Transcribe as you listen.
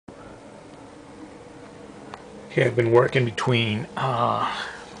Okay, I've been working between, let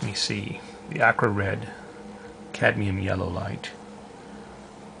me see, the aqua red, cadmium yellow light,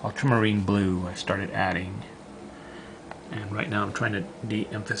 ultramarine blue I started adding, and right now I'm trying to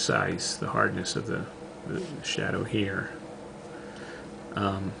de-emphasize the hardness of the shadow here.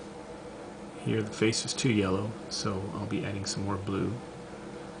 Here the face is too yellow, so I'll be adding some more blue.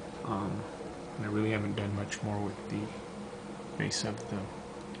 And I really haven't done much more with the face of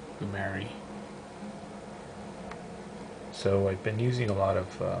the Mary. So I've been using a lot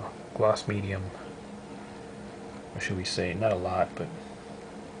of gloss medium, or should we say, not a lot, but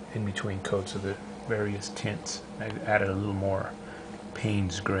in between coats of the various tints. I've added a little more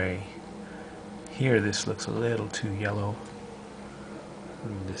Payne's gray. Here this looks a little too yellow.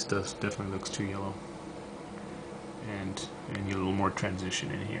 This definitely looks too yellow. And need a little more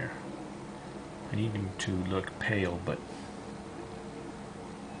transition in here. I need him to look pale, but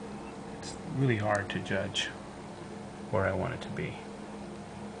it's really hard to judge where I want it to be.